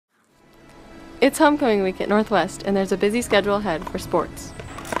It's homecoming week at Northwest, and there's a busy schedule ahead for sports.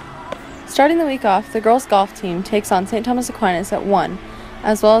 Starting the week off, the girls' golf team takes on St. Thomas Aquinas at 1,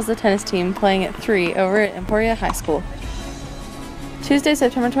 as well as the tennis team playing at 3 over at Emporia High School. Tuesday,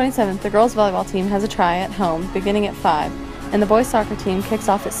 September 27th, the girls' volleyball team has a try at home beginning at 5, and the boys' soccer team kicks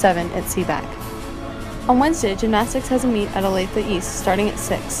off at 7 at Seaback. On Wednesday, gymnastics has a meet at Olathe East starting at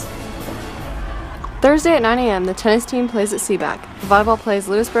 6. Thursday at 9 a.m., the tennis team plays at Seaback. Volleyball plays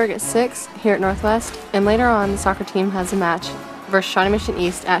Lewisburg at 6 here at Northwest, and later on, the soccer team has a match versus Shawnee Mission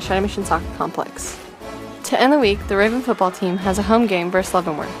East at Shawnee Mission Soccer Complex. To end the week, the Raven football team has a home game versus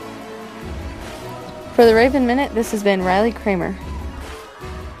Leavenworth. For the Raven Minute, this has been Riley Kramer.